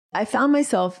I found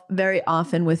myself very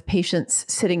often with patients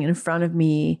sitting in front of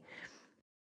me,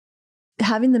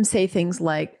 having them say things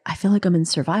like, I feel like I'm in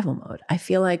survival mode. I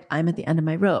feel like I'm at the end of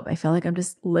my rope. I feel like I'm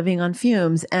just living on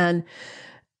fumes. And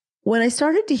when I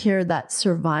started to hear that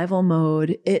survival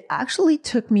mode, it actually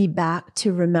took me back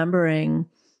to remembering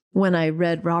when I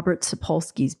read Robert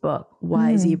Sapolsky's book,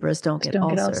 Why Zebras Don't Get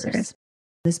Ulcers.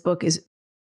 This book is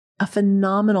a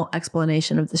phenomenal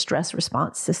explanation of the stress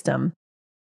response system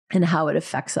and how it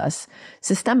affects us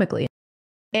systemically.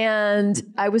 And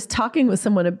I was talking with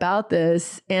someone about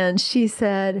this, and she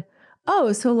said, I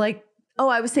was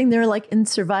saying they're like in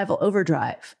survival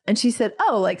overdrive. And she said,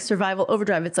 like survival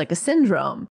overdrive, it's like a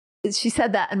syndrome. She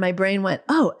said that, and my brain went,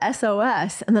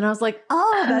 SOS. And then I was like,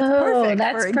 that's perfect.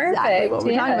 That's for perfect. Exactly what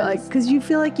we're talking about. Like, because you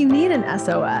feel like you need an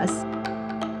SOS.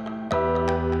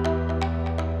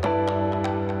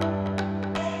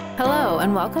 Hello,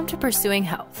 and welcome to Pursuing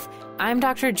Health. I'm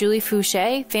Dr. Julie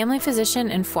Fouché, family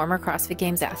physician and former CrossFit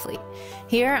Games athlete.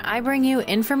 Here, I bring you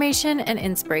information and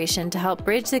inspiration to help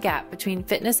bridge the gap between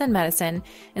fitness and medicine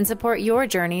and support your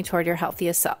journey toward your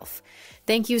healthiest self.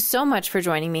 Thank you so much for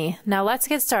joining me. Now let's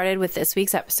get started with this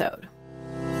week's episode.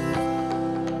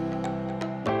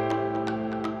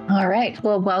 All right.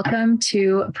 Well, welcome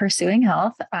to Pursuing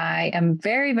Health. I am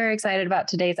very, very excited about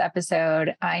today's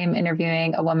episode. I am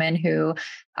interviewing a woman who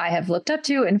I have looked up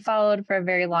to and followed for a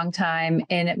very long time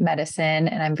in medicine.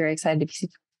 And I'm very excited to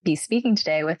be speaking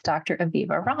today with Dr.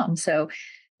 Aviva Romm. So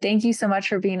thank you so much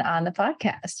for being on the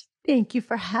podcast. Thank you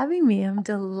for having me. I'm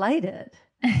delighted.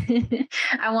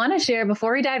 I want to share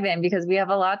before we dive in, because we have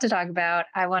a lot to talk about.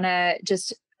 I want to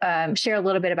just share a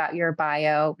little bit about your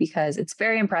bio because it's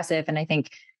very impressive. And I think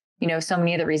so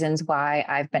many of the reasons why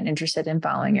I've been interested in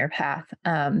following your path.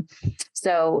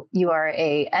 So you are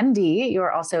a MD, you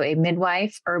are also a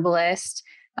midwife, herbalist,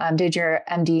 did your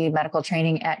MD medical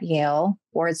training at Yale,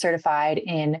 board certified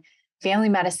in family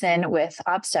medicine with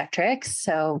obstetrics.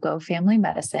 So go family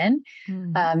medicine.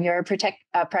 You're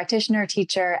a practitioner,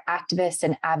 teacher, activist,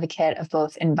 and advocate of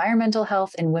both environmental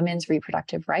health and women's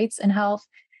reproductive rights and health.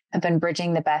 I've been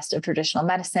bridging the best of traditional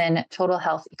medicine, total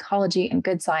health, ecology, and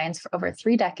good science for over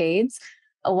 3 decades,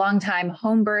 a longtime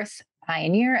home birth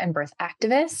pioneer and birth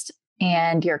activist,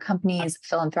 and your company's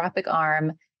philanthropic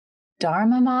arm,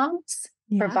 DharmaMoms,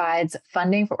 provides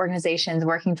funding for organizations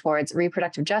working towards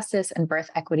reproductive justice and birth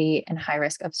equity in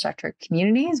high-risk obstetric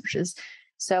communities, which is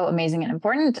so amazing and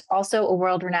important. Also a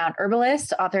world-renowned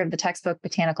herbalist, author of the textbook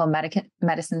Botanical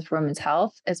Medicines for Women's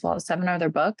Health, as well as 7 other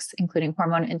books, including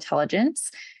Hormone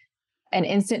Intelligence, an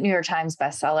instant New York Times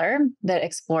bestseller that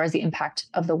explores the impact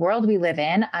of the world we live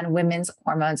in on women's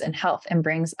hormones and health and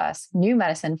brings us new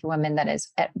medicine for women that is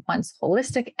at once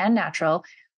holistic and natural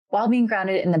while being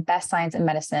grounded in the best science and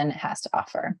medicine has to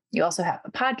offer. You also have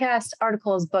a podcast,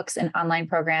 articles, books, and online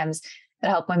programs that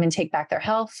help women take back their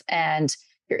health, and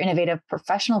your innovative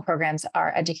professional programs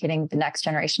are educating the next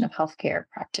generation of healthcare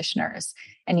practitioners.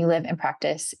 And you live and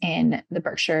practice in the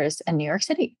Berkshires and New York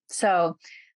City. So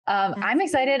I'm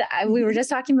excited. We were just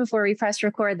talking before we pressed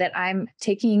record that I'm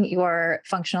taking your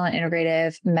functional and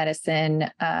integrative medicine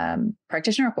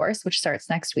practitioner course, which starts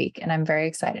next week. And I'm very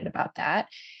excited about that.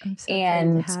 I'm so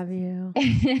excited to have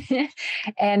you.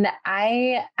 And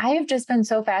I have just been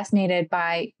so fascinated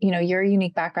by, your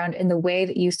unique background and the way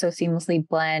that you so seamlessly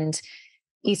blend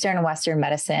Eastern and Western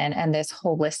medicine and this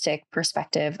holistic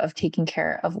perspective of taking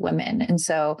care of women. And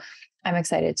so I'm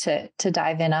excited to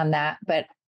dive in on that. But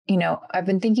I've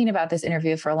been thinking about this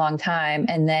interview for a long time.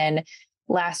 And then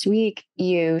last week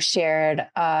you shared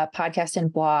a podcast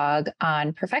and blog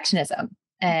on perfectionism,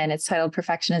 and it's titled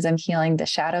Perfectionism, Healing the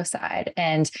Shadow Side.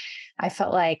 And I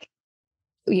felt like,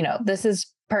 this is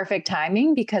perfect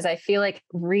timing because I feel like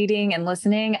reading and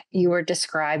listening, you were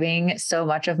describing so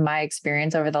much of my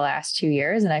experience over the last 2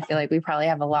 years. And I feel like we probably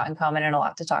have a lot in common and a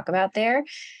lot to talk about there.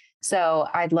 So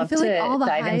I'd love to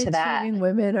dive into that.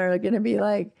 Women are going to be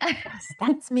like, yes,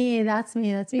 that's me,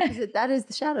 because that is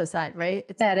the shadow side, right?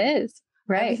 That is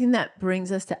right. Everything that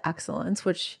brings us to excellence,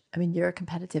 which, you're a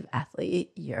competitive athlete,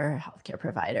 you're a healthcare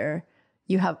provider,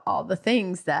 you have all the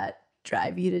things that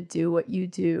drive you to do what you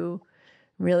do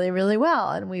really, really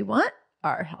well. And we want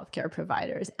our healthcare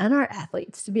providers and our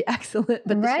athletes to be excellent.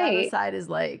 But the shadow side is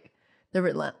like the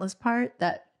relentless part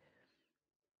that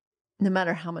no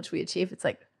matter how much we achieve, it's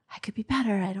like, I could be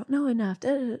better. I don't know enough.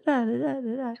 Totally.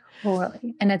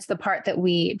 And it's the part that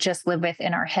we just live with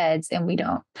in our heads and we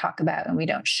don't talk about and we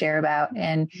don't share about.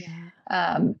 And,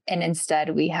 and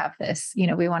instead we have this,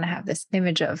 we want to have this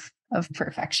image of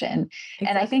perfection. Exactly.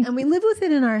 And I think, and we live with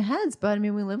it in our heads, but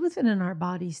we live with it in our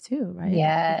bodies too, right?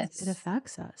 Yes. It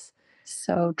affects us.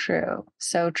 So true.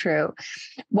 So true.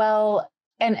 Well,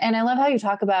 And I love how you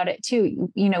talk about it too.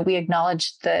 You know, we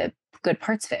acknowledge the good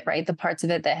parts of it, right? The parts of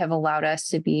it that have allowed us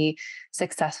to be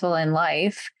successful in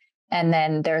life. And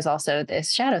then there's also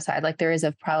this shadow side, like there is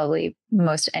of probably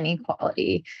most any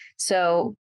quality.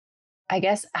 So I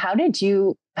guess, how did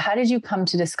you come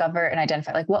to discover and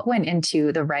identify, like what went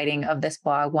into the writing of this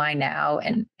blog? Why now?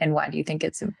 And why do you think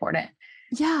it's important?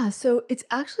 Yeah, so it's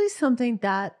actually something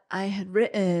that I had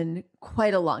written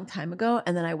quite a long time ago.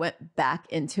 And then I went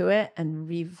back into it and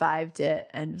revived it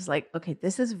and was like, okay,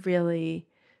 this is really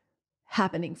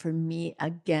happening for me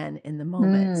again in the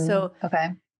moment. So Okay.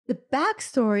 the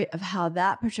backstory of how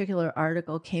that particular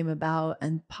article came about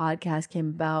and podcast came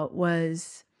about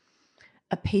was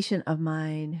a patient of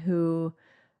mine who,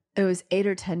 it was 8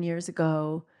 or 10 years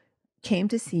ago, came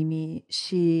to see me.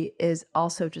 She is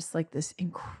also just like this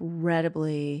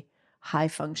incredibly high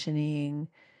functioning,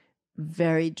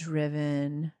 very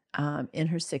driven, in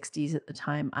her 60s at the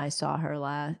time I saw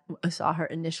her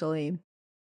initially.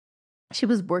 She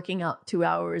was working out 2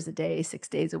 hours a day, 6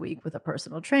 days a week with a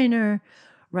personal trainer,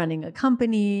 running a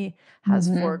company, has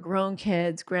 4 grown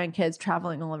kids, grandkids,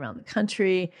 traveling all around the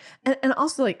country. And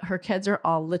also like her kids are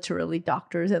all literally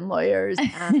doctors and lawyers,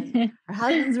 and her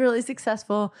husband's really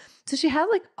successful. So she had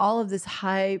like all of this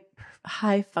high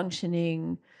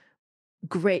functioning,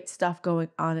 great stuff going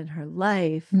on in her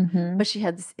life, but she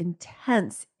had this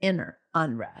intense inner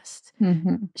unrest.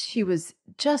 She was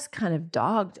just kind of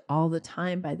dogged all the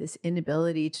time by this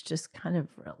inability to just kind of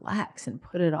relax and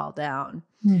put it all down.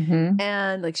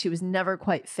 And like she was never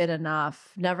quite fit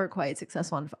enough, never quite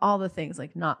successful enough, all the things,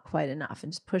 like not quite enough,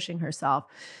 and just pushing herself.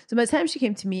 So by the time she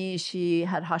came to me, she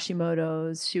had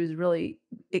Hashimoto's. She was really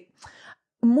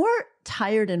more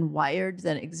tired and wired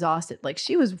than exhausted. Like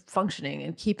she was functioning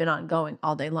and keeping on going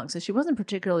all day long. So she wasn't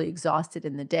particularly exhausted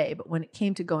in the day, but when it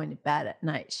came to going to bed at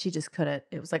night, she just couldn't,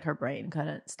 it was like her brain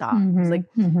couldn't stop. It was like,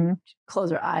 she'd close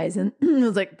her eyes and it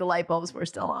was like the light bulbs were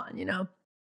still on, you know?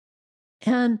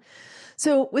 And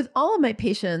so with all of my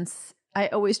patients, I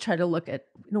always try to look at,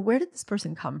 you know, where did this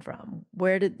person come from?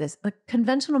 Where did this, like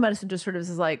conventional medicine just sort of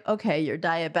is like, okay, you're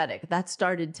diabetic. That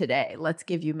started today. Let's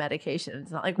give you medication.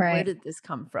 It's not like, where did this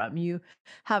come from? You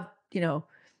have, you know,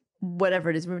 whatever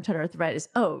it is, rheumatoid arthritis.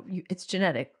 Oh, it's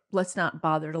genetic. Let's not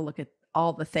bother to look at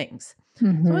all the things. So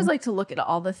I always like to look at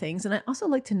all the things. And I also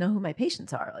like to know who my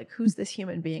patients are. Like, who's this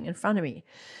human being in front of me?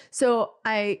 So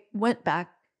I went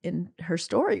back in her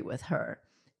story with her.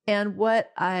 And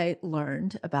what I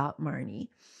learned about Marnie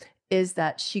is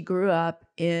that she grew up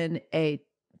in a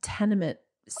tenement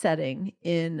setting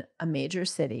in a major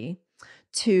city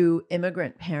to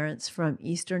immigrant parents from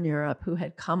Eastern Europe who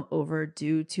had come over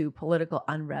due to political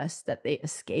unrest that they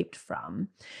escaped from.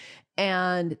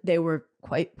 And they were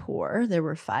quite poor. There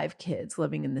were 5 kids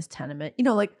living in this tenement, you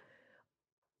know, like,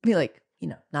 you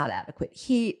know, not adequate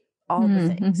heat, all the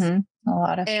things. A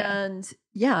lot of shit. And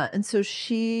yeah. And so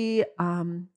she,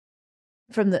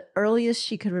 from the earliest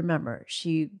she could remember,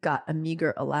 she got a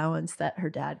meager allowance that her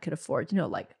dad could afford, you know,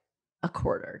 like a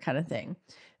quarter kind of thing.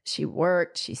 She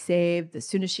worked, she saved. As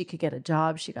soon as she could get a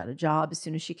job, she got a job. As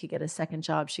soon as she could get a second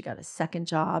job, she got a second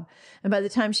job. And by the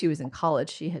time she was in college,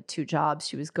 she had 2 jobs.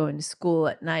 She was going to school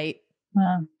at night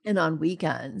and on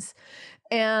weekends.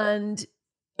 And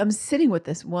I'm sitting with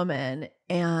this woman,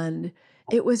 and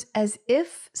it was as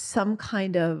if some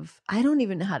kind of, I don't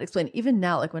even know how to explain it. Even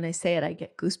now, like when I say it, I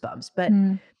get goosebumps, but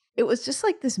it was just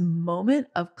like this moment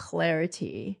of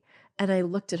clarity. And I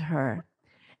looked at her,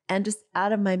 and just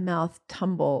out of my mouth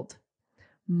tumbled,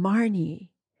 Marnie,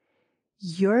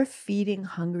 you're feeding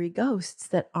hungry ghosts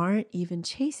that aren't even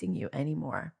chasing you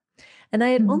anymore. And I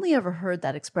had only ever heard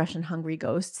that expression, hungry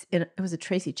ghosts. It was a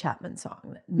Tracy Chapman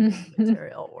song, that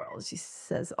Material World. She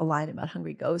says a line about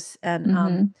hungry ghosts.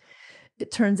 And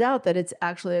it turns out that it's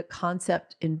actually a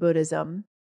concept in Buddhism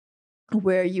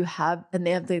where you have, and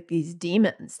they have like these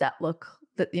demons that look,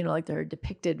 that, you know, like they're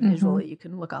depicted visually. You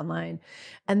can look online,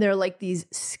 and they're like these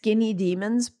skinny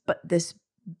demons, but this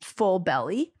full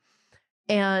belly.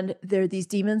 And they're these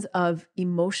demons of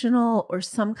emotional or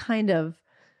some kind of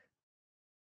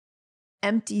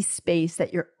empty space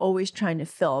that you're always trying to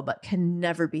fill, but can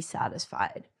never be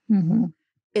satisfied.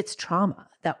 It's trauma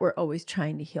that we're always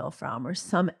trying to heal from, or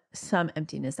some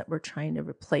emptiness that we're trying to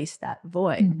replace that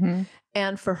void.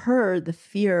 And for her, the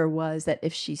fear was that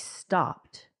if she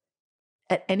stopped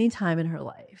at any time in her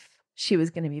life, she was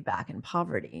going to be back in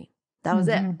poverty. That was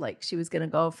it. Like she was going to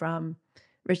go from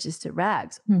riches to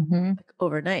rags like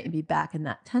overnight and be back in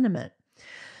that tenement.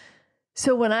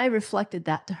 So when I reflected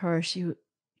that to her,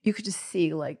 you could just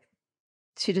see, like,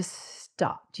 she just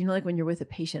stopped. You know, like when you're with a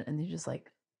patient and they're just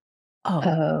like,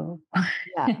 oh.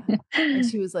 Yeah. And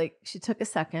she was like, she took a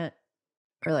second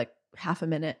or like half a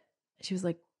minute. She was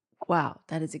like, wow,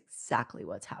 that is exactly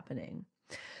what's happening.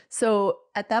 So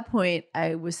at that point,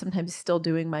 I was sometimes still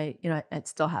doing my, it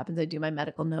still happens. I do my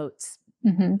medical notes,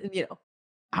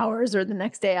 hours or the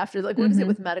next day after. Like, what is it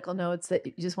with medical notes that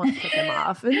you just want to put them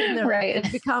off? And then right. they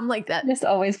become like that. Just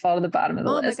always fall to the bottom of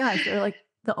the list. Oh my gosh. They're like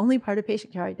the only part of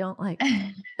patient care I don't like.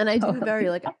 And I do very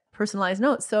like personalized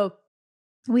notes. So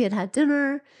we had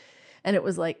dinner and it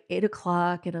was like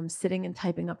 8:00 and I'm sitting and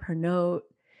typing up her note.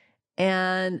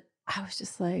 And I was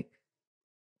just like,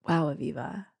 wow,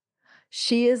 Aviva.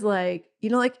 She is like,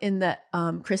 like in the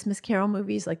Christmas Carol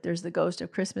movies, like there's the ghost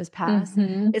of Christmas past.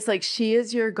 It's like, she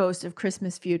is your ghost of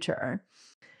Christmas future.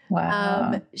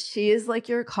 Wow. She is like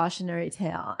your cautionary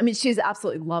tale. I mean, she's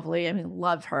absolutely lovely. I mean,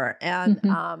 love her.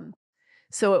 And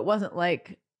so it wasn't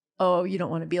like, oh, you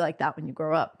don't want to be like that when you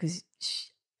grow up, because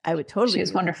I would totally. She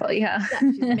was wonderful. Yeah.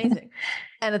 She's amazing.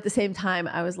 And at the same time,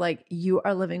 I was like, you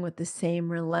are living with the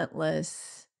same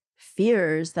relentless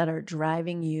fears that are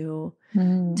driving you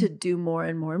to do more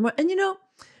and more and more. And,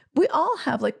 we all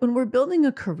have, like, when we're building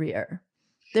a career,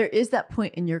 there is that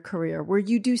point in your career where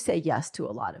you do say yes to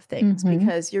a lot of things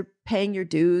because you're paying your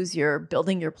dues, you're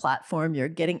building your platform, you're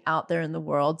getting out there in the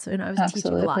world. So, I was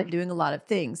teaching a lot, doing a lot of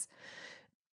things.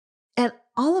 And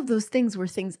all of those things were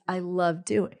things I loved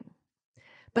doing.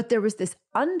 But there was this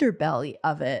underbelly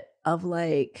of it, of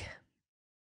like,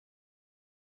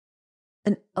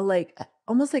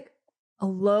 almost like a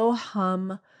low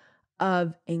hum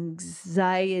of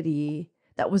anxiety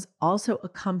that was also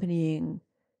accompanying,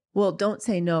 well, don't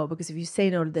say no, because if you say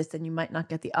no to this, then you might not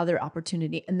get the other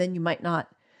opportunity. And then you might not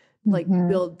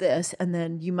build this, and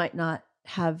then you might not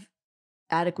have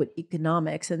adequate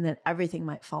economics, and then everything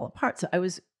might fall apart. So I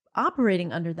was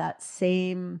operating under that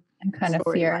same kind of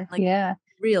fear.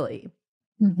 Really.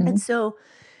 And so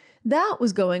that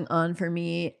was going on for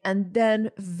me. And then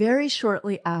very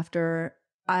shortly after,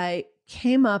 I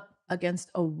came up against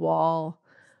a wall.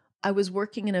 I was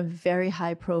working in a very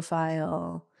high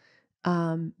profile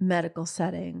medical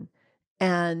setting,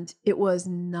 and it was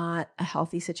not a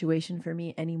healthy situation for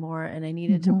me anymore. And I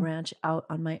needed to branch out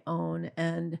on my own.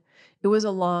 And it was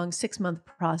a long 6-month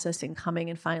process in coming.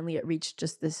 And finally it reached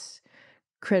just this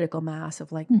critical mass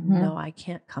of like, no, I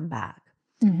can't come back.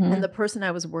 And the person I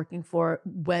was working for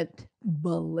went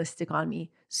ballistic on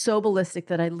me, so ballistic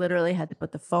that I literally had to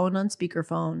put the phone on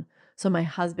speakerphone so my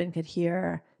husband could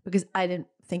hear, because I didn't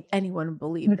think anyone would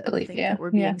believe that the things that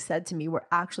were being said to me were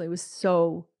actually, was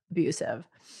so abusive.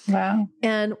 Wow.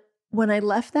 And when I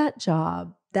left that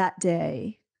job that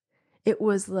day, it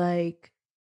was like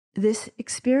this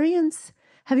experience.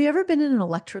 Have you ever been in an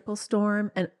electrical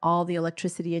storm and all the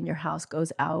electricity in your house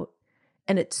goes out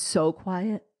and it's so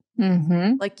quiet?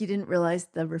 Like you didn't realize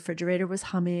the refrigerator was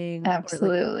humming.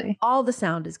 Absolutely. Like all the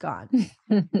sound is gone.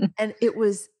 And it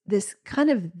was this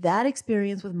kind of that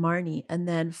experience with Marnie. And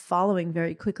then following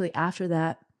very quickly after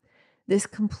that, this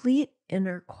complete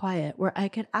inner quiet where I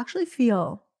could actually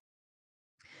feel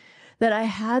that I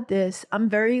had this, I'm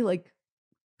very like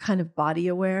kind of body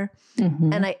aware.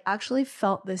 And I actually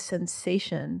felt this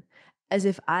sensation as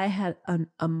if I had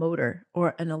a motor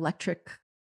or an electric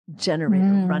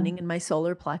generator running in my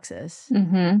solar plexus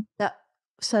that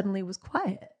suddenly was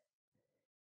quiet.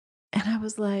 And I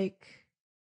was like,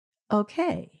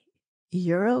 okay,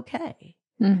 you're okay.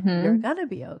 You're gonna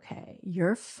be okay.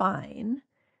 You're fine.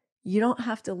 You don't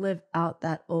have to live out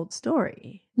that old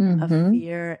story of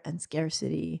fear and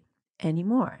scarcity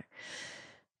anymore.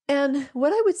 And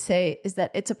what I would say is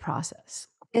that it's a process.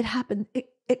 It happened.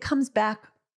 It comes back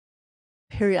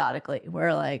periodically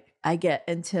where like I get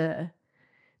into,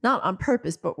 not on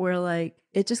purpose, but where like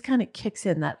it just kind of kicks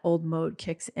in, that old mode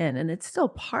kicks in, and it's still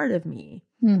part of me.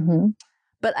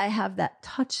 But I have that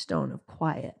touchstone of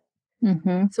quiet.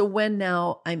 So when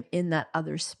now I'm in that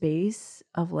other space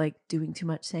of like doing too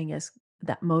much, saying yes,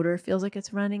 that motor feels like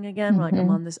it's running again. Like I'm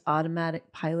on this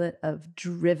automatic pilot of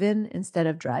driven instead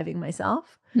of driving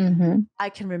myself. I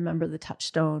can remember the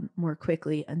touchstone more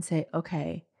quickly and say,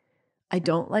 okay, I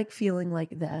don't like feeling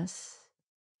like this.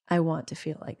 I want to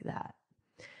feel like that.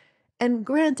 And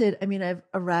granted, I mean, I've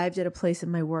arrived at a place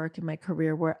in my work, in my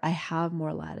career, where I have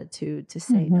more latitude to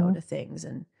say no to things.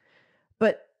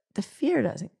 But the fear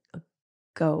doesn't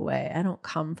go away. I don't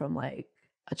come from like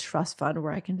a trust fund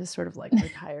where I can just sort of like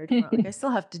retire tomorrow. Like I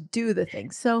still have to do the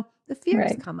things. So the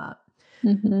fears come up.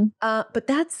 But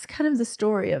that's kind of the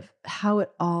story of how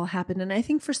it all happened. And I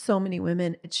think for so many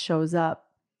women, it shows up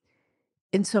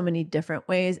in so many different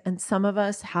ways. And some of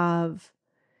us have,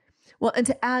 well, and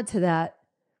to add to that,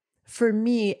 for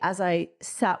me, as I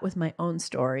sat with my own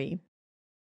story,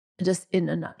 just in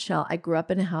a nutshell, I grew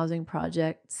up in a housing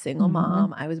project, single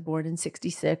mom. I was born in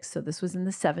 66. So this was in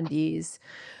the 70s.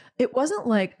 It wasn't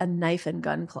like a knife and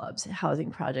gun clubs housing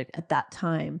project at that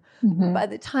time. By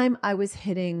the time I was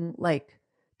hitting like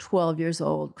 12 years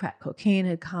old, crack cocaine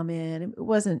had come in. It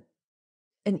wasn't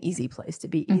an easy place to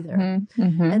be either.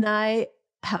 And I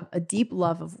have a deep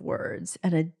love of words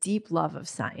and a deep love of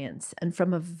science. And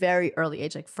from a very early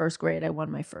age, like first grade, I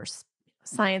won my first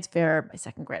science fair. By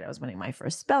second grade, I was winning my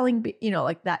first spelling bee,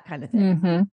 like that kind of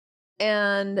thing.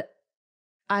 And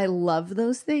I love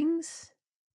those things.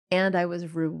 And I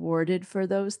was rewarded for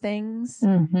those things.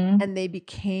 And they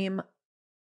became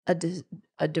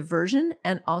a diversion.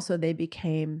 And also they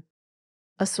became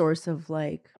a source of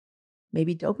like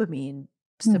maybe dopamine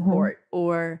support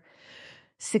or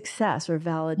success or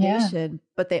validation.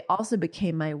 But they also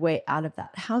became my way out of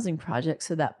that housing project,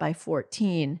 so that by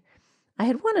 14, I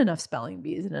had won enough spelling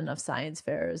bees and enough science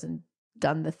fairs and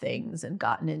done the things and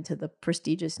gotten into the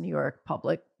prestigious New York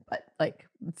public, but like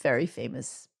very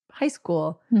famous high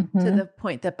school, to the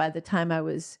point that by the time I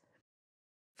was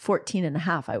 14 and a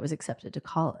half, I was accepted to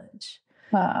college.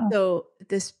 Wow. So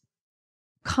this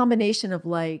combination of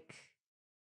like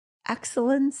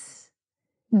excellence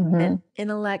and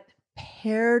intellect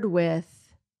paired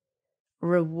with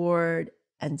reward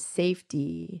and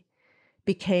safety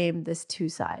became this two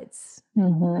sides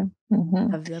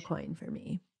of the coin for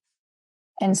me.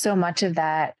 And so much of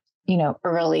that,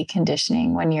 early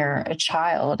conditioning when you're a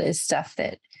child is stuff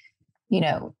that,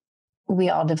 we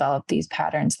all develop these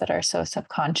patterns that are so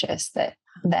subconscious that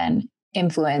then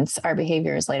influence our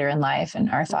behaviors later in life and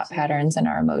our thought patterns and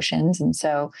our emotions. And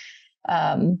so,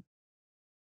 I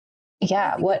think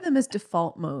of them as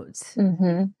default modes.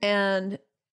 And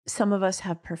some of us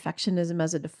have perfectionism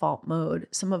as a default mode.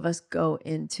 Some of us go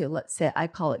into, let's say, I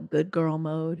call it good girl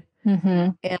mode.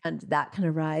 And that can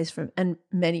arise from, and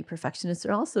many perfectionists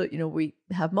are also, we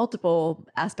have multiple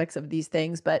aspects of these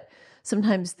things, but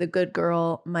sometimes the good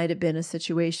girl might have been a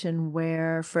situation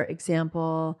where, for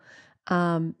example,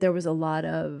 there was a lot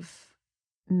of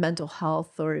mental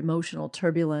health or emotional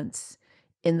turbulence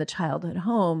in the childhood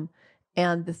home.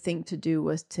 And the thing to do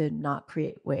was to not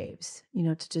create waves,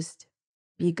 to just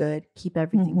be good, keep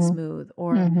everything smooth,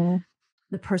 or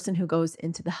the person who goes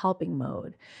into the helping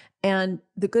mode. And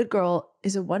the good girl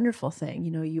is a wonderful thing.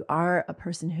 You are a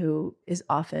person who is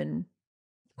often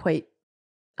quite,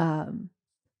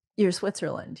 you're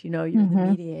Switzerland, you're the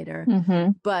mediator,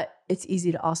 but it's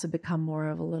easy to also become more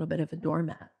of a little bit of a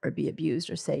doormat or be abused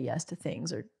or say yes to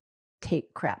things or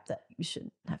take crap that you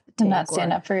shouldn't have to take. And not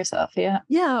stand up for yourself. Yeah.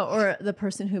 Or the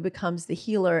person who becomes the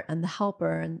healer and the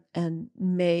helper and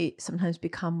may sometimes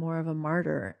become more of a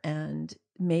martyr and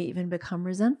may even become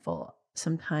resentful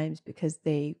sometimes because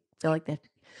they feel like that.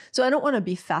 So I don't want to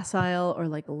be facile or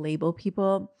like label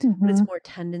people, but it's more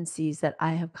tendencies that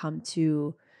I have come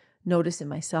to notice in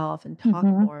myself and talk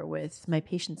more with my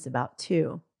patients about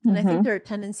too. And I think there are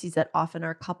tendencies that often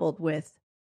are coupled with,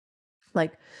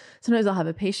 like, sometimes I'll have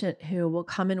a patient who will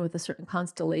come in with a certain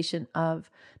constellation of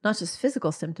not just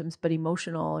physical symptoms, but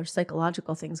emotional or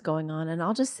psychological things going on. And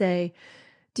I'll just say,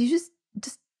 do you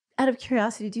just out of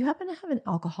curiosity, do you happen to have an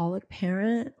alcoholic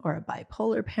parent or a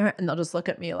bipolar parent? And they'll just look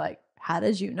at me like, how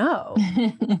did you know?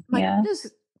 Like,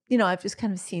 I've just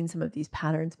kind of seen some of these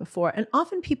patterns before. And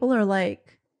often people are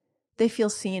like, they feel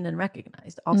seen and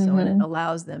recognized also, and it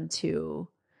allows them to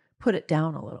put it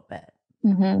down a little bit.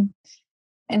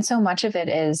 And so much of it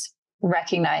is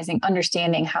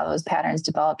understanding how those patterns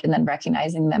developed and then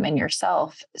recognizing them in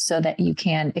yourself so that you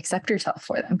can accept yourself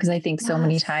for them. Because I think so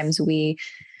many times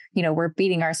we're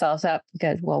beating ourselves up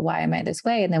because, well, why am I this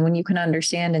way? And then when you can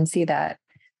understand and see that,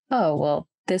 oh, well,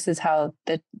 this is how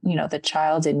the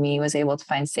child in me was able to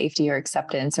find safety or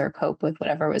acceptance or cope with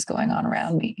whatever was going on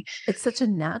around me. It's such a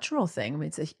natural thing. I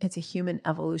mean, it's a human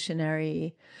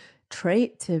evolutionary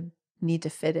trait to need to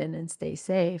fit in and stay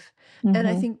safe. And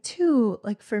I think too,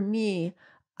 like for me,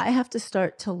 I have to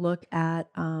start to look at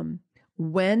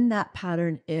when that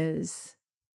pattern is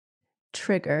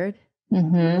triggered,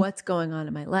 what's going on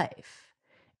in my life?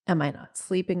 Am I not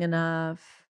sleeping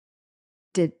enough?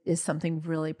 Is something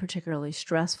really particularly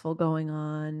stressful going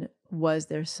on? Was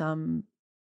there some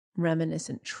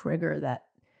reminiscent trigger that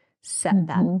set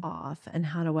that off? And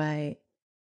how do I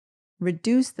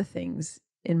reduce the things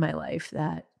in my life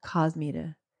that caused me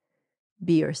to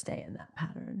be or stay in that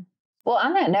pattern? Well,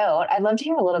 on that note, I'd love to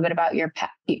hear a little bit about your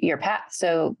path.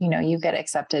 So, you get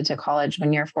accepted to college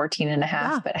when you're 14 and a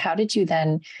half, but how did you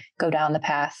then go down the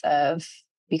path of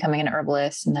becoming an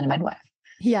herbalist and then a midwife?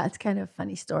 Yeah, it's kind of a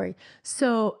funny story.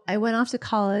 So I went off to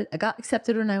college. I got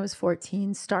accepted when I was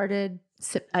 14, started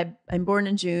I'm born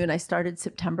in June. I started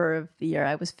September of the year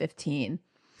I was 15.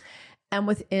 And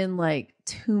within like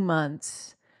 2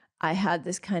 months, I had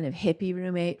this kind of hippie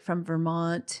roommate from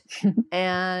Vermont.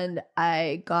 And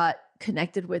I got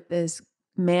connected with this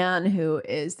man who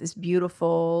is this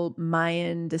beautiful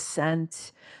Mayan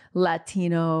descent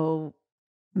Latino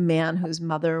man whose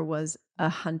mother was a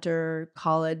Hunter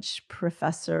College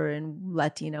professor in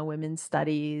Latino women's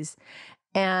studies,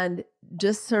 and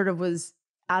just sort of was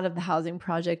out of the housing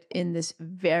project in this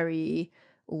very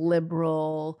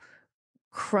liberal,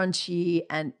 crunchy,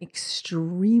 and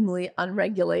extremely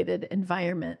unregulated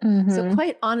environment. So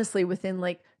quite honestly, within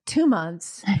like 2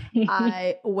 months,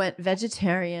 I went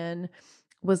vegetarian,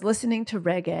 was listening to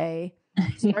reggae,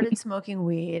 started smoking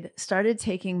weed, started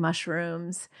taking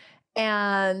mushrooms,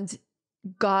 and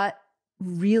got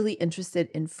really interested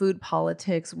in food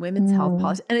politics, women's health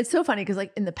policy. And it's so funny because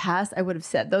like in the past, I would have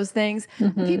said those things.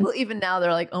 People even now,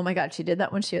 they're like, oh my God, she did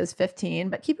that when she was 15.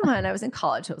 But keep in mind, I was in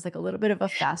college. So it was like a little bit of a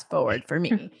fast forward for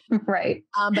me. Right.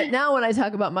 But now when I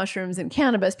talk about mushrooms and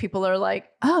cannabis, people are like,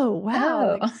 oh,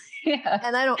 wow. Oh, yeah.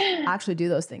 And I don't actually do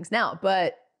those things now,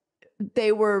 but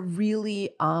they were really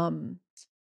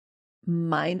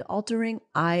mind-altering,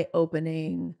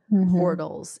 eye-opening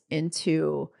portals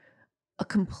into a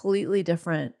completely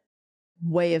different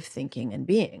way of thinking and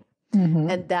being.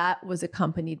 And that was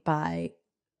accompanied by,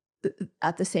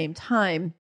 at the same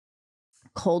time,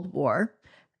 Cold War,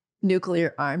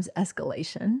 nuclear arms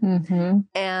escalation.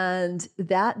 And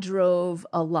that drove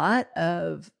a lot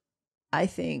of, I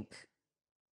think,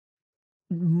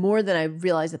 more than I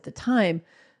realized at the time,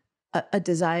 a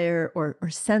desire or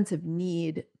sense of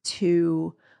need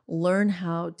to learn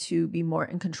how to be more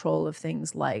in control of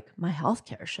things like my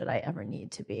healthcare, should I ever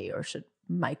need to be, or should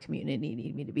my community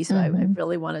need me to be. So I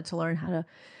really wanted to learn how to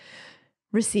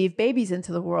receive babies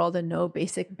into the world and know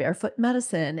basic barefoot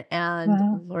medicine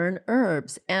and learn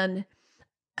herbs. And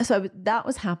so that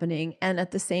was happening. And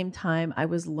at the same time, I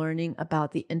was learning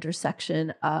about the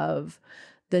intersection of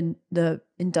the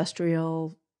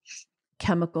industrial,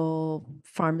 chemical,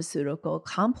 pharmaceutical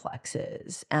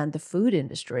complexes and the food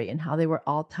industry and how they were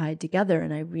all tied together.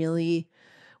 And I really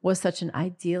was such an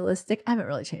idealistic, I haven't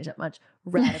really changed that much,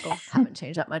 radical, haven't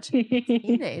changed that much,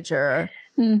 teenager.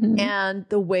 And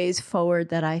the ways forward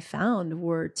that I found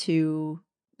were to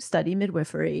study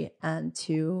midwifery and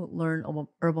to learn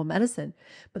herbal medicine.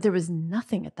 But there was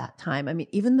nothing at that time. I mean,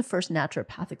 even the first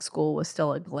naturopathic school was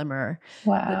still a glimmer.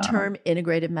 Wow. The term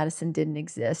integrative medicine didn't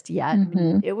exist yet. I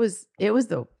mean, it was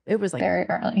like very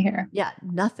early here. Yeah,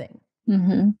 nothing.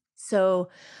 So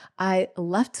I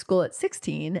left school at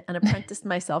 16 and apprenticed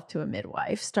myself to a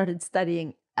midwife, started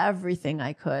studying everything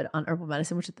I could on herbal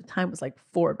medicine, which at the time was like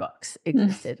 4 books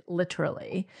existed,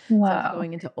 literally. Wow. So I was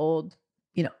going into old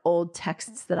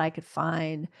texts that I could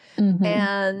find.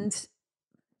 And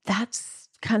that's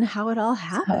kind of how it all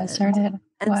happened. How it started.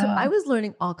 And so I was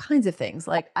learning all kinds of things.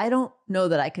 Like, I don't know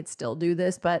that I could still do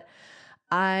this, but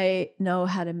I know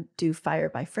how to do fire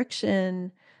by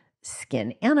friction,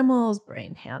 skin animals,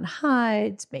 brain hand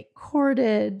hides, make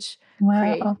cordage,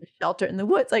 create a shelter in the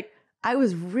woods. Like, I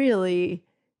was really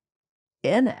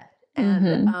in it.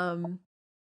 And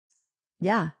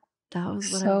yeah, that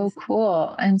was what so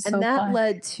cool. And that fun.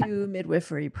 led to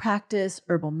midwifery practice,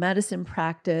 herbal medicine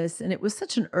practice. And it was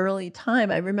such an early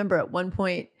time. I remember at one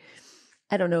point,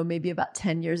 I don't know, maybe about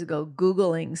 10 years ago,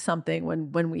 Googling something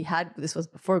when we had, this was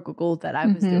before Google that I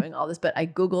was doing all this, but I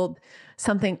Googled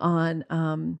something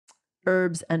on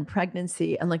herbs and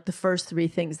pregnancy. And like the first 3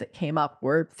 things that came up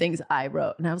were things I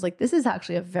wrote. And I was like, this is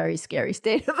actually a very scary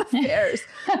state of affairs.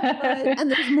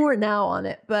 And there's more now on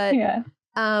it. But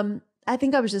I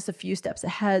think I was just a few steps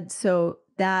ahead. So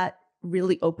that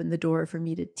really opened the door for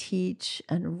me to teach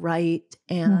and write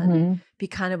and be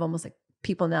kind of almost like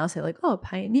people now say like, oh,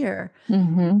 pioneer.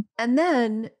 And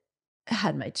then I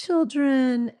had my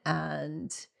children.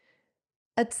 And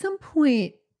at some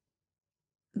point,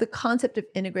 the concept of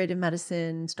integrative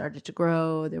medicine started to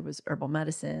grow. There was herbal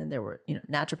medicine. There were,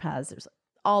 naturopaths. There's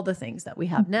all the things that we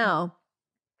have now.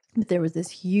 But there was this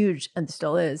huge, and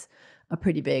still is, a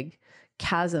pretty big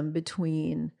chasm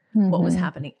between what was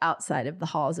happening outside of the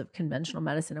halls of conventional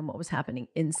medicine and what was happening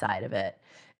inside of it.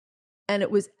 And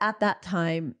it was at that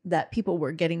time that people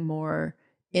were getting more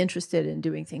interested in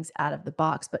doing things out of the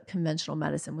box, but conventional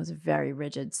medicine was very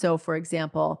rigid. So for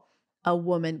example, a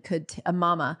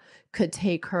mama could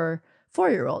take her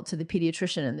 4-year-old to the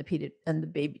pediatrician, and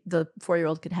the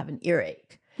 4-year-old could have an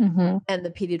earache. And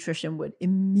the pediatrician would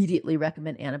immediately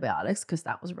recommend antibiotics because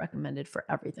that was recommended for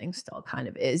everything, still kind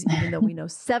of is, even though we know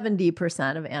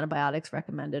 70% of antibiotics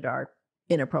recommended are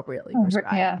inappropriately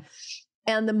prescribed.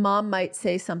 And the mom might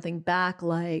say something back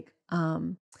like,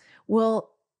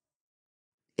 well,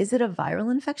 is it a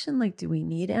viral infection? Like, do we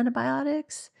need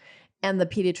antibiotics? And the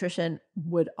pediatrician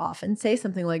would often say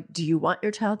something like, do you want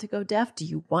your child to go deaf? Do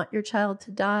you want your child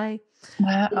to die?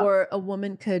 Wow. Or a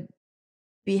woman could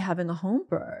be having a home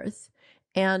birth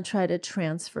and try to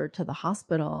transfer to the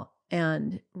hospital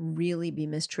and really be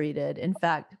mistreated. In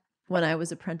fact, when I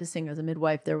was apprenticing as a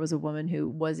midwife, there was a woman who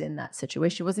was in that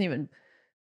situation. She wasn't even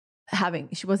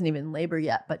in labor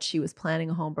yet, but she was planning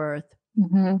a home birth.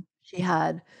 Mm-hmm. She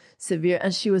had severe,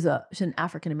 and she's an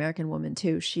African-American woman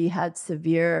too. She had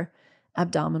severe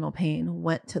abdominal pain,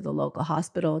 went to the local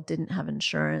hospital, didn't have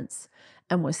insurance,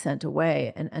 and was sent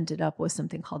away and ended up with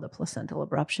something called a placental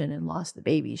abruption and lost the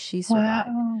baby. She survived.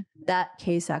 Wow. That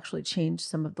case actually changed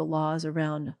some of the laws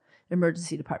around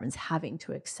emergency departments having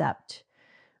to accept.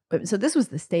 So this was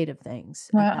the state of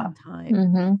things at that time.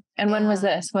 Mm-hmm. And when was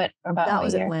this? What about that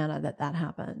was year? Atlanta that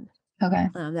happened. Okay.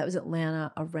 That was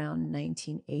Atlanta around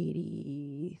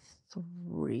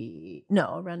 1983. No,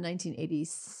 around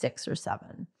 1986 or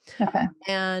 7. Okay.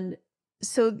 And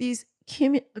so these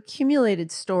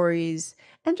accumulated stories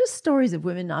and just stories of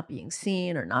women not being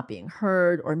seen or not being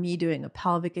heard, or me doing a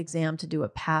pelvic exam to do a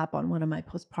PAP on one of my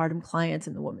postpartum clients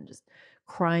and the woman just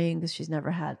crying because she's never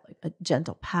had like a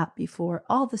gentle PAP before.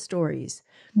 All the stories.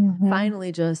 Mm-hmm.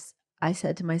 Finally, I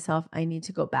said to myself, I need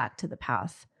to go back to the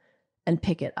path and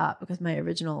pick it up, because my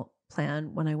original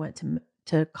plan when I went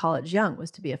to college young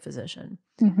was to be a physician.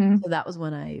 Mm-hmm. So that was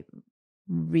when I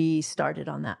restarted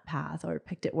on that path, or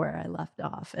picked it where I left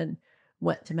off, and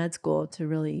went to med school to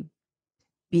really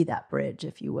be that bridge,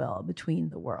 if you will, between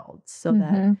the worlds, so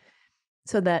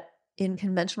that in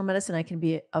conventional medicine, I can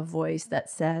be a voice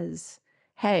that says,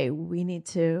 hey, we need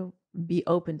to be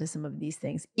open to some of these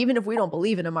things. Even if we don't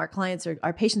believe in them, our patients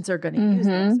are going to use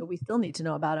them. So we still need to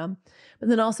know about them. But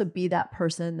then also be that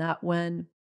person that when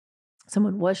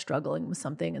someone was struggling with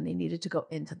something and they needed to go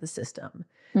into the system,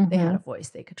 they had a voice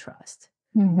they could trust.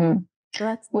 Mm-hmm.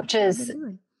 So which is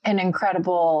an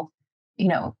incredible,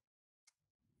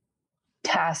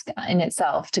 task in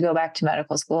itself to go back to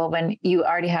medical school when you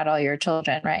already had all your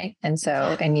children, right? And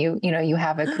so, and you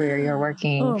have a career, you're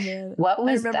working. Oh, man. What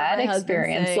was that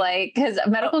experience like? Because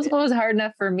medical school was hard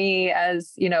enough for me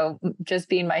as, just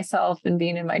being myself and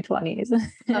being in my 20s.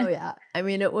 Oh yeah. I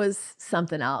mean, it was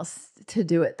something else to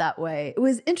do it that way. It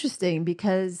was interesting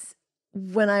because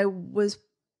when I was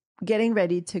getting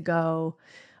ready to go,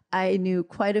 I knew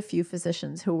quite a few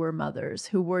physicians who were mothers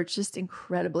who were just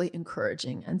incredibly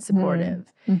encouraging and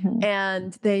supportive. Mm-hmm.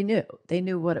 And they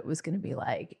knew what it was going to be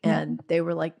like. And they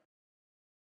were like,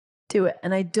 do it.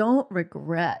 And I don't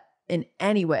regret in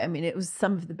any way. I mean, it was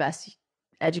some of the best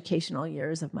educational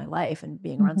years of my life, and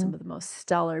being around some of the most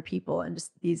stellar people, and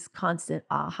just these constant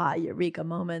aha, eureka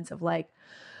moments of like,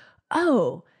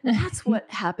 oh, that's what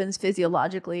happens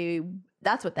physiologically.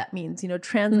 That's what that means,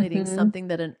 translating something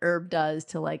that an herb does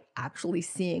to like actually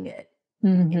seeing it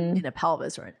in a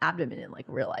pelvis or an abdomen in like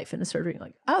real life in a surgery.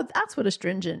 Like, oh, that's what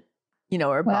astringent,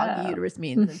 or boggy uterus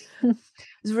means. And it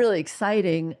was really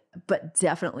exciting, but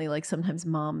definitely like sometimes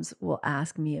moms will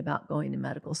ask me about going to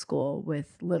medical school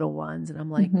with little ones. And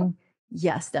I'm like,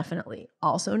 yes, definitely.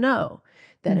 Also know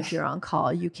that if you're on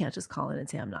call, you can't just call in and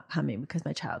say, I'm not coming because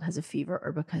my child has a fever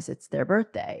or because it's their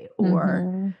birthday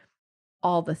or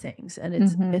all the things. And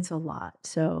it's a lot.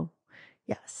 So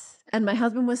yes. And my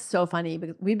husband was so funny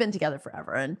because we've been together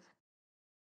forever. And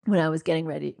when I was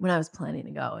planning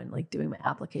to go and like doing my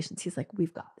applications, he's like,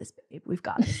 we've got this, babe. We've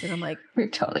got this. And I'm like,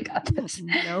 we've totally got this.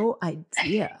 No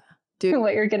idea. Dude,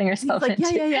 what you're getting yourself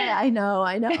into. Yeah, I know.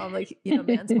 I'm like,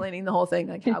 mansplaining the whole thing,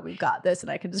 like how we've got this. And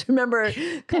I can just remember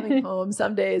coming home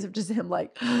some days of just him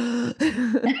like,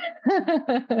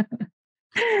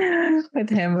 with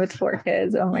him with 4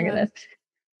 kids. Oh my goodness.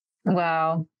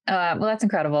 Wow. Well, that's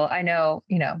incredible. I know,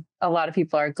 a lot of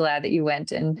people are glad that you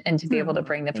went and to be able to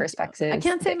bring the perspective. I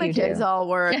can't say my kids all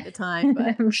were at the time,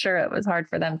 but I'm sure it was hard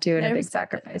for them too, and a big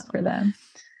sacrifice for them.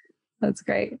 That's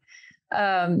great.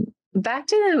 Back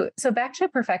to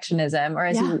perfectionism, or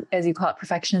as you call it,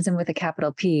 perfectionism with a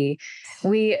capital P.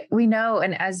 We know,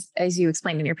 and as you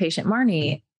explained in your patient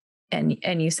Marnie,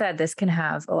 and you said this can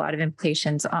have a lot of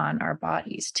implications on our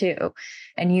bodies too.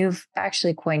 And you've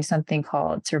actually coined something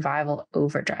called survival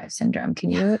overdrive syndrome.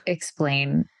 Can you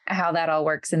explain how that all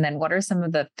works? And then what are some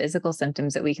of the physical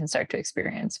symptoms that we can start to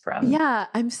experience from? Yeah,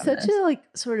 I'm such a like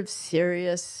sort of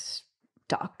serious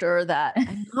doctor that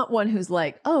I'm not one who's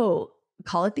like, oh,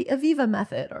 call it the Aviva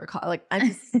method, or I'm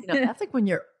just, that's like when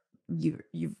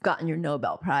you've gotten your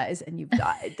Nobel Prize and you've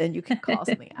died, then you can call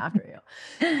something after you.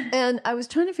 And I was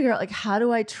trying to figure out like, how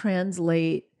do I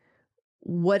translate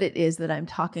what it is that I'm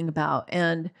talking about.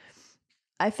 And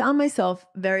I found myself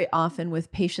very often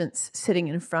with patients sitting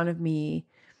in front of me,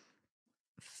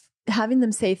 having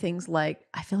them say things like,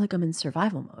 I feel like I'm in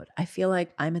survival mode. I feel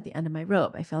like I'm at the end of my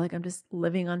rope. I feel like I'm just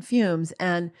living on fumes.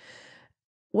 And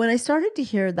when I started to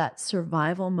hear that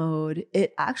survival mode,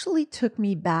 it actually took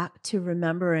me back to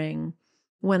remembering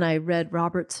when I read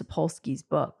Robert Sapolsky's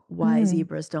book, Why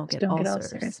Zebras Don't Get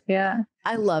Ulcers. Yeah.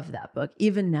 I love that book.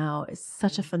 Even now, it's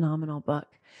such a phenomenal book.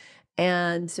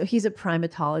 And so he's a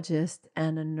primatologist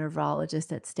and a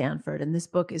neurologist at Stanford. And this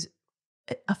book is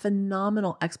a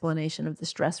phenomenal explanation of the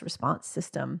stress response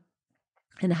system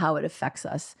and how it affects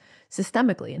us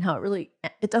systemically, and how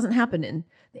it doesn't happen in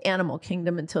the animal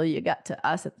kingdom until you got to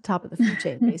us at the top of the food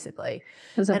chain, basically.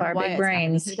 Because of our big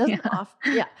brains.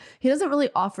 He doesn't really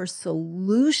offer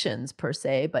solutions per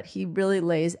se, but he really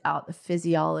lays out the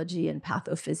physiology and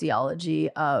pathophysiology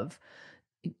of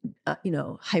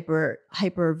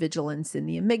hypervigilance in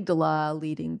the amygdala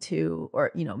leading to,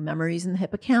 or, memories in the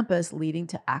hippocampus leading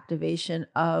to activation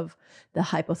of the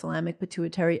hypothalamic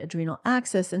pituitary adrenal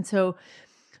axis. And so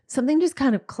something just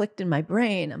kind of clicked in my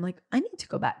brain. I'm like, I need to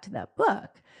go back to that book.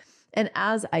 And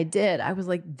as I did, I was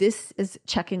like, this is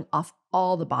checking off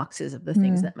all the boxes of the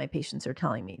things that my patients are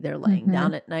telling me. They're laying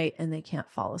down at night and they can't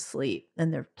fall asleep,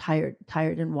 and they're tired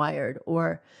and wired,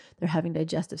 or they're having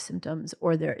digestive symptoms,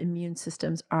 or their immune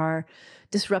systems are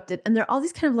disrupted. And there are all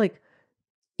these kind of like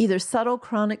either subtle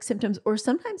chronic symptoms or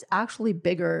sometimes actually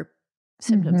bigger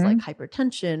symptoms like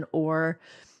hypertension or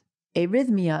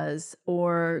arrhythmias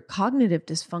or cognitive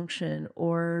dysfunction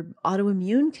or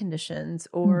autoimmune conditions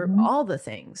or all the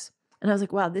things. And I was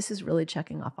like, wow, this is really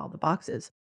checking off all the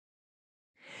boxes.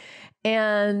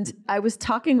 And I was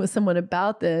talking with someone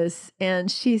about this, and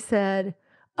she said,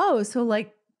 I was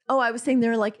saying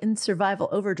they're like in survival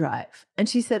overdrive. And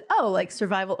she said, like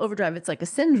survival overdrive, it's like a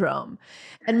syndrome.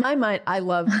 And in my mind, I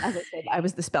love, as I said, I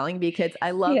was the spelling bee kids.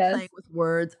 I love playing with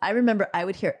words. I remember I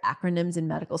would hear acronyms in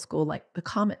medical school, like the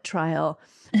COMET trial.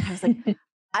 And I was like,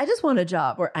 I just want a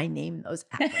job where I name those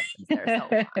acronyms. They're so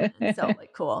fun and so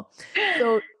like cool.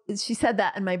 So she said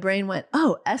that, and my brain went,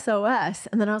 SOS.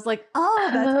 And then I was like,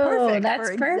 that's perfect. That's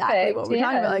for perfect. Exactly what we're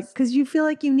talking about. Like, because you feel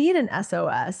like you need an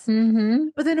SOS.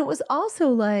 But then it was also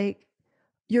like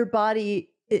your body,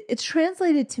 it's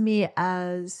translated to me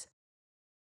as,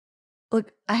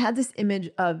 look, I had this image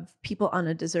of people on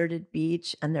a deserted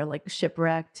beach and they're like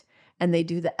shipwrecked and they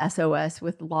do the SOS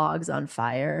with logs on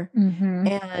fire.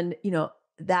 And,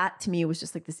 that to me was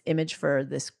just like this image for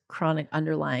this chronic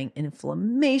underlying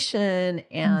inflammation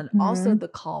and also the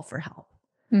call for help.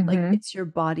 Like it's your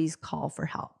body's call for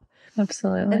help.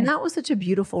 Absolutely. And that was such a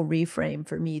beautiful reframe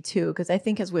for me too, because I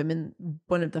think as women,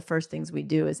 one of the first things we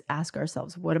do is ask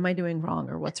ourselves, what am I doing wrong,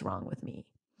 or what's wrong with me?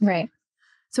 Right.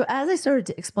 So as I started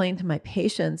to explain to my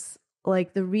patients,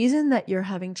 like the reason that you're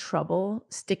having trouble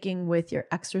sticking with your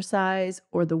exercise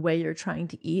or the way you're trying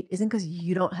to eat isn't because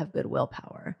you don't have good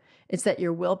willpower. It's that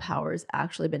your willpower has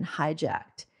actually been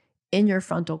hijacked in your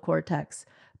frontal cortex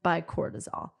by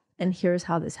cortisol. And here's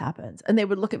how this happens. And they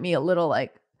would look at me a little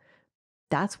like,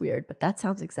 that's weird, but that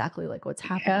sounds exactly like what's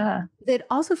happening. Yeah. They'd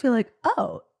also feel like,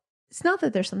 it's not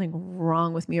that there's something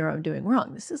wrong with me or I'm doing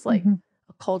wrong. This is like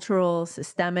a cultural,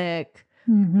 systemic,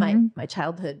 my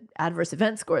childhood adverse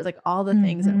event scores, like all the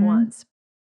things at once.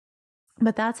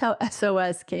 But that's how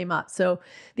SOS came up. So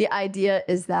the idea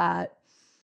is that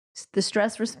the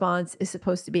stress response is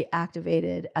supposed to be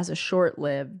activated as a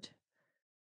short-lived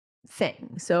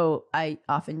thing. So I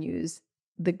often use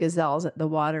the gazelles at the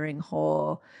watering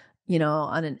hole,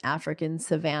 on an African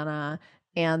savanna,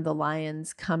 and the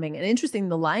lions coming. And interesting,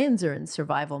 the lions are in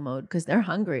survival mode because they're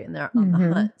hungry and they're on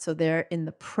the hunt. So they're in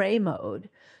the prey mode,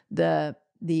 the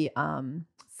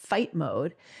fight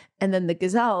mode. And then the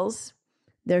gazelles,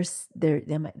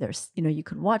 you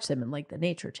can watch them in like the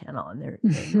Nature Channel, and their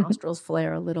nostrils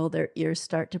flare a little, their ears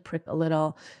start to prick a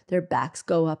little, their backs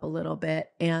go up a little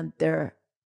bit, and they're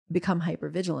become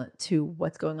hypervigilant to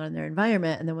what's going on in their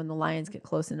environment. And then when the lions get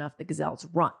close enough, the gazelles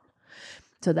run.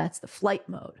 So that's the flight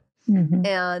mode.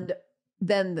 And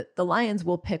then the lions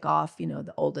will pick off,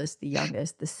 the oldest, the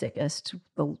youngest, the sickest,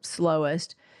 the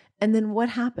slowest. And then what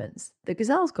happens? The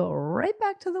gazelles go right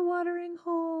back to the watering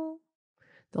hole.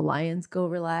 The lions go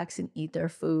relax and eat their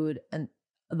food, and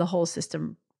the whole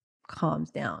system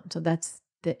calms down. So that's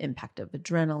the impact of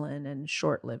adrenaline and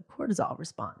short-lived cortisol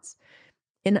response.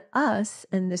 In us,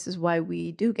 and this is why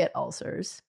we do get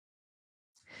ulcers,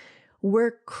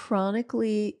 we're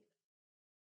chronically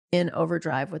in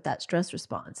overdrive with that stress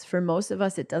response. For most of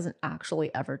us, it doesn't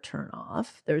actually ever turn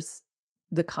off. There's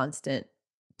the constant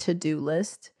to-do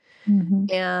list.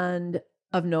 And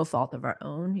of no fault of our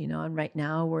own, and right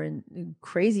now we're in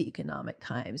crazy economic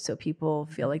times. So people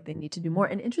feel like they need to do more.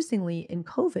 And interestingly, in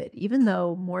COVID, even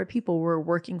though more people were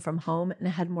working from home and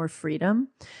had more freedom,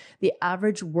 the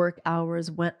average work hours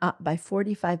went up by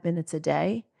 45 minutes a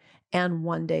day and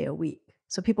 1 day a week.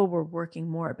 So people were working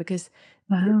more because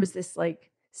there was this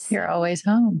you're always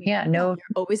home. Yeah. No,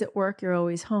 you're always at work. You're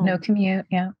always home. No commute.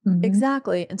 Yeah.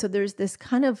 Exactly. And so there's this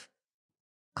kind of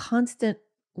constant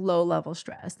low level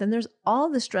stress. Then there's all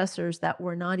the stressors that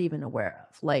we're not even aware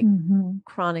of, like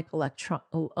chronic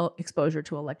exposure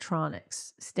to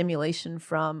electronics, stimulation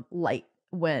from light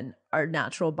when our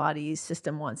natural body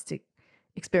system wants to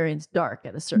experience dark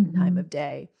at a certain time of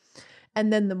day.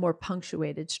 And then the more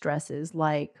punctuated stresses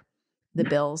like the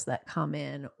bills that come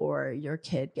in, or your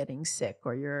kid getting sick,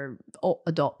 or your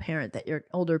older parent that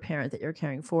you're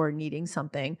caring for needing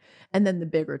something. And then the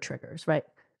bigger triggers, right?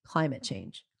 Climate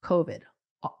change, COVID,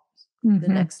 the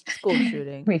next school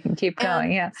shooting. We can keep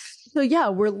going. Yeah.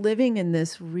 So we're living in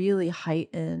this really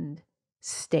heightened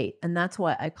state. And that's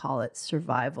why I call it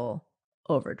survival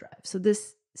overdrive. So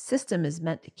this system is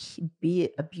meant to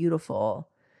be a beautiful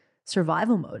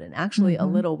survival mode, and actually a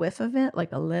little whiff of it,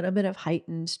 like a little bit of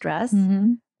heightened stress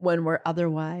when we're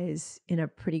otherwise in a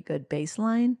pretty good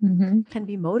baseline, can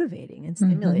be motivating and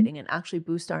stimulating and actually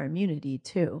boost our immunity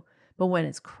too. But when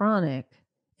it's chronic,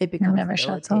 it becomes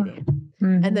debilitating.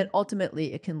 And then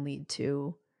ultimately it can lead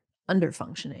to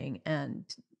underfunctioning and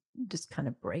just kind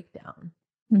of breakdown.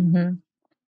 And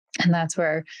that's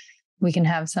where we can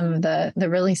have some of the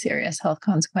really serious health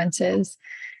consequences.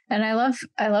 And I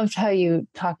loved how you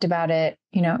talked about it,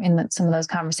 in some of those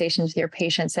conversations with your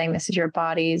patients, saying this is your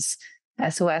body's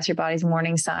SOS, your body's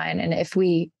warning sign. And if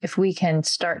we can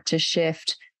start to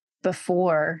shift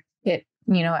before it,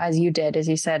 as you did, as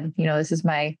you said, this is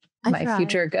my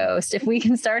future ghost. If we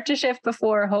can start to shift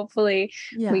before, hopefully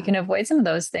we can avoid some of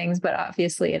those things, but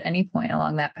obviously at any point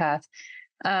along that path.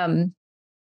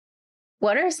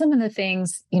 What are some of the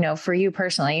things, for you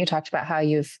personally? You talked about how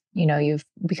you've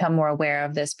become more aware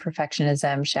of this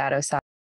perfectionism, shadow side.